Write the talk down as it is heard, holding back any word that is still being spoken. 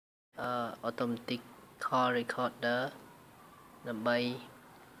automatic call recorder ដើម្បី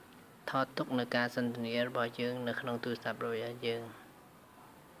ថតទុកនៅការសន្ទនារបស់យើងនៅក្នុងទូរស័ព្ទរបស់យើង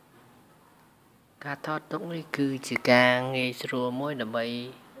ការថតទុកនេះគឺជាការងាយស្រួលមួយដើម្បី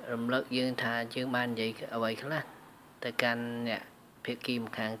រំលឹកយើងថាយើងបាននិយាយអ្វីខ្លះទៅកាន់អ្នកភាគី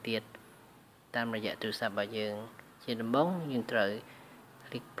ម្ខាងទៀតតាមរយៈទូរស័ព្ទរបស់យើងជាដំបូងយើងត្រូវ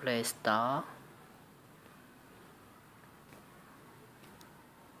click Play Store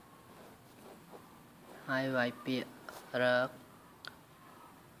ហើយវាយពាក្យរក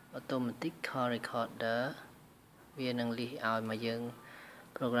automatic call recorder វានឹងលិះឲ្យមកយើង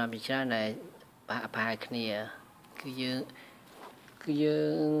program ជាច្រើនដែលប្រហែលគ្នាគឺយើង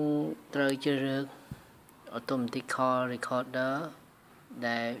ត្រូវជ្រើសរើស automatic call recorder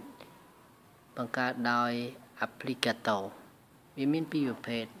ដែលបង្កើតដោយ applicator វាមានពីរប្រ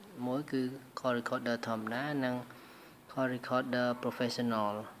ភេទមួយគឺ call recorder ធម្មតានិង call recorder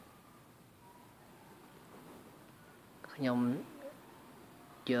professional ខ្ញុំ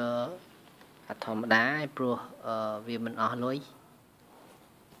យកអាធម្មតាព្រោះវាមិនអស់លុយ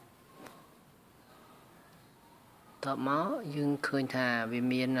តបមកយើងឃើញថាវា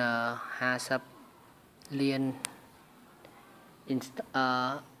មាន50លាន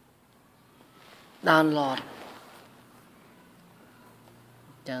download អ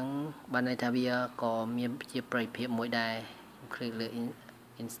ញ្ចឹងបានន័យថាវាក៏មានជាប្រយោជន៍ភាពមួយដែរ click លើ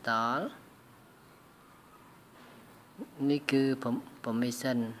install នេះគឺ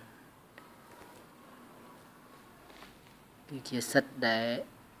permission គឺជាសិទ្ធិដែល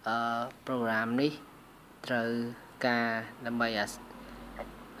program នេះត្រូវការដើម្បី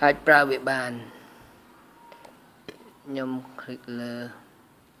អាចប្រើវាបានខ្ញុំ click លើ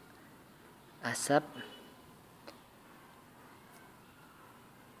accept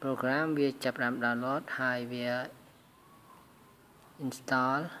program វាចាប់ផ្ដើម download ហើយវា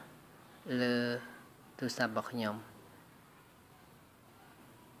install លើទូរស័ព្ទរបស់ខ្ញុំ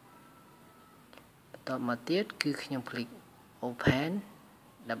បន្តមកទៀតគឺខ្ញុំ click open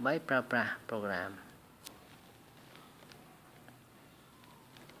ដើម្បីប្រើប្រាស់ program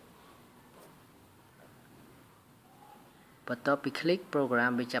បន្ទាប់ពី click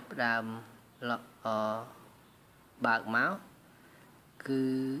program វាចាប់ផ្ដើមបើកមកគឺ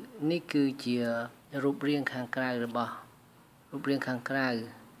នេះគឺជារូបរាងខាងក្រៅរប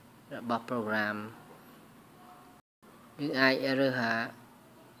ស់ program យើងអាចរើស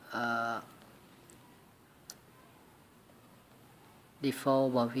default រ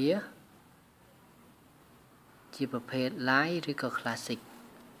បស់វាជាប្រភេទ live ឬក៏ classic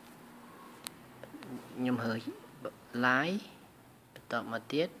ខ្ញុំរើស live បន្តមក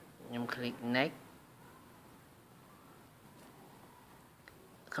ទៀតខ្ញុំ click next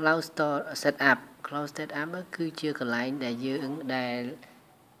cloud store setup គឺជាកន្លែងដែលយើង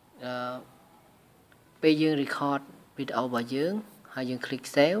ពេលយើង record វីដេអូរបស់យើងហើយយើង click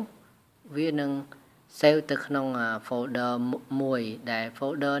save វានឹង save ទៅក្នុង folder មួយដែល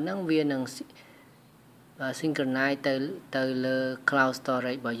folder ហ្នឹងវានឹង synchronize ទៅលើ cloud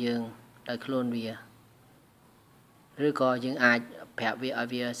storage របស់យើងដោយខ្លួនវាឬក៏យើងអាចប្រាប់វាឲ្យ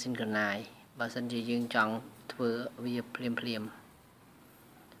វា synchronize បើសិនជាយើងចង់ធ្វើវាភ្លាម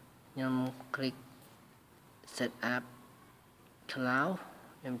ខ្ញុំ click set up cloud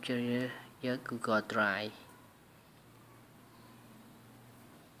ខ្ញុំជ្រើសរើសយក Google Drive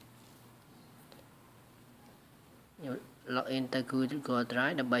ខ្ញុំ login ទៅ Google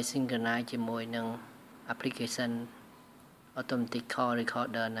Drive ដើម្បី synchronize ជាមួយនឹង application automatic call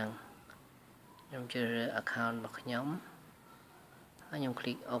recorder ហ្នឹងខ្ញុំជ្រើសរើស account របស់ខ្ញុំហើយខ្ញុំ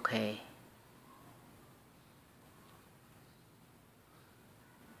click OK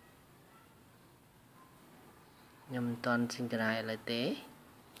ខ្ញុំមិនទាន់ synchronize ឡើយទេ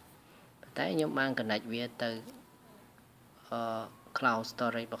ប៉ុន្តែខ្ញុំបាន connect វាទៅcloud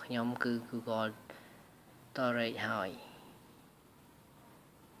storage របស់ខ្ញុំគឺ Google storage ហើយ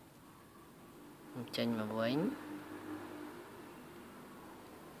ខ្ញុំចេញមកវិញ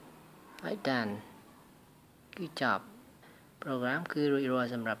ហើយតានគឺចប់ program គឺរួចរាល់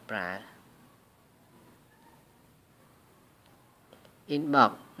សម្រាប់ប្រើ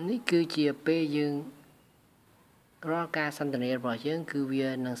inbox នេះគឺជាពេលយើងរាល់ការសន្ទនារបស់យើងគឺវា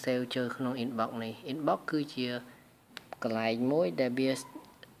នឹង save ចូលក្នុង inbox នេះ inbox គឺជាកន្លែងមួយដែលវា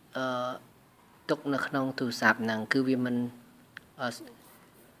ទុកនៅក្នុងទូរស័ព្ទហ្នឹងគឺវាមិន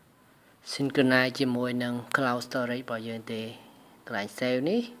synchronize ជាមួយនឹង cloud storage របស់យើងទេកន្លែង save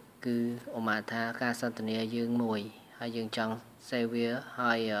នេះគឺឧមាថាការសន្ទនាយើងមួយហើយយើងចង់ save វា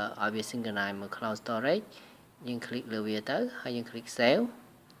ហើយឲ្យវា synchronize មួយ cloud storage យើង click លើវាទៅហើយយើង click save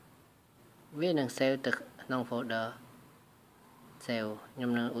វានឹង save ទៅក្នុង folder sale ខ្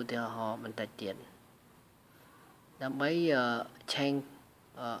ញុំនឹងឧទាហរណ៍បន្តិចទៀតដើម្បីchange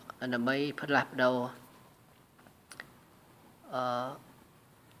ដើម្បីផ្លាស់ប្ដូរ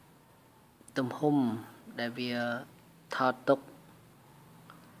ទំហំដែលវាថតទុក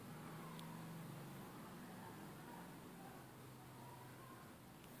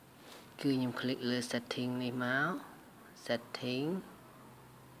គឺខ្ញុំ click លើ setting នេះមក setting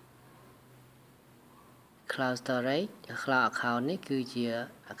cloud storage cloud account នេះគឺជា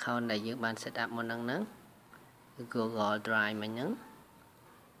account ដែលយើងបាន set up មុនហ្នឹងគឺ Google Drive មិញហ្នឹង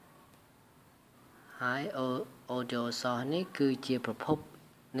ហើយ audio source នេះគឺជាប្រភព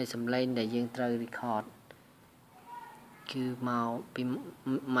នៃសំឡេងដែលយើងត្រូវ record គឺមកពី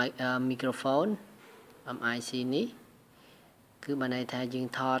microphone mic នេះគឺបានន័យថាយើង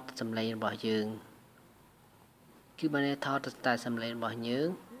ថតសំឡេងរបស់យើងគឺបានន័យថតតែសំឡេងរបស់យើង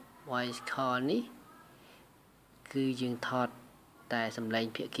voice call នេះគឺយើងថតតែសំឡេង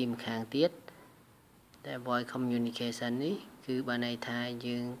ភាគីម្ខាងទៀតតែ voice communication នេះគឺបានន័យថា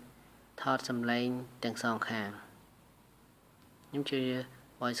យើងថតសំឡេងទាំងសងខាងខ្ញុំជឿ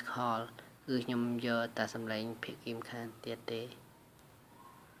voice call គឺខ្ញុំយកតែសំឡេងភាគីម្ខាងទៀតទេ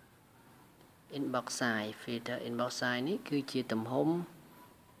inbox size filter inbox size នេះគឺជាទំហំ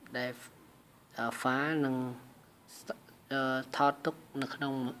ដែល file នឹងថតទុកនៅក្នុ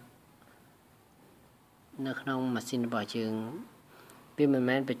ងម៉ាស៊ីនរបស់យើងវាមិន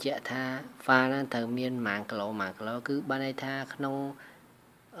មែនបញ្ជាក់ថា file ហ្នឹងត្រូវមានប៉ុន្មានគីឡូគឺបានន័យថាក្នុង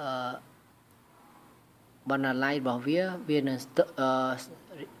បណ្ណាល័យរបស់វានឹង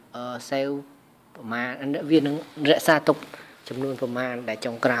save ប្រមាណវានឹងរក្សាទុកចំនួនប្រមាណដែល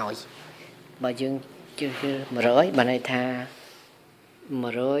ចុងក្រោយបើយើងជឿ100បានន័យថា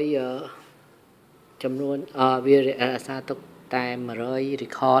100ចំនួនវារក្សាទុកតែ100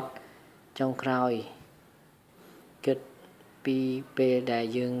 record ចុងក្រោយគិតពីពេលដែល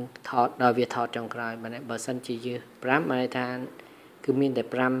យើងថតដល់វាថតចុងក្រោយបើសិនជាយើង5បានន័យថាគឺមានតែ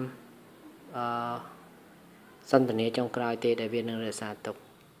5សន្ទនាចុងក្រោយទេដែលវានឹងរក្សាទុក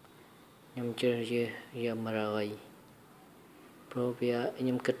ខ្ញុំជឿយក100ព្រោះវាខ្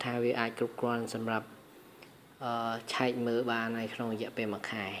ញុំគិតថាវាអាចគ្រប់គ្រាន់សម្រាប់ឆែកមើលបានហើយក្នុងរយៈពេល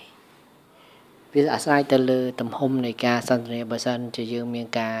1ខែវាអាស្រ័យទៅលើទំហំនៃការសន្ទនាបើសិនជាយើងមាន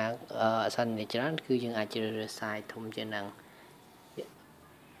ការសន្ទនាច្រើនគឺយើងអាចជ្រើសរើស size ធំជាងហ្នឹង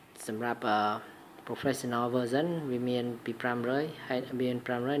សម្រាប់professional version វាមានពី500ហើយមាន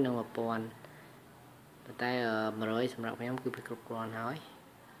500និង1000ប៉ុន្តែ100សម្រាប់ខ្ញុំគឺវាគ្រប់គ្រាន់ហើយ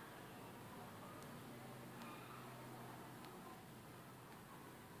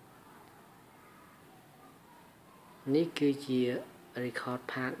នេះគឺជា record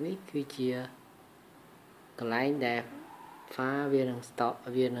part នេះគឺជាកន្លែងដែល file វានឹង stock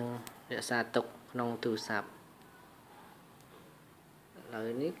វានឹងរក្សាទុកក្នុងទូរស័ព្ទឥឡូវ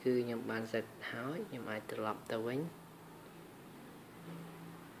នេះគឺខ្ញុំបាន set ហើយខ្ញុំអាចត្រឡប់ទៅវិញ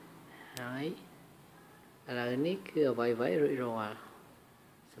ហើយឥឡូវនេះគឺអ្វីៗរួចរាល់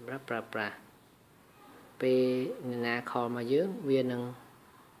សម្រាប់ប្រើប្រាស់ពេលអ្នកណា call មកយើងវានឹង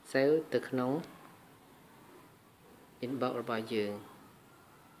save ទៅក្នុង inbox របស់យើង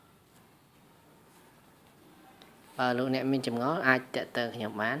បើលោកអ្នកមានចម្ងល់អាចតាក់ទងខ្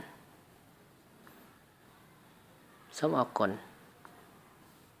ញុំបានសូមអរគុណ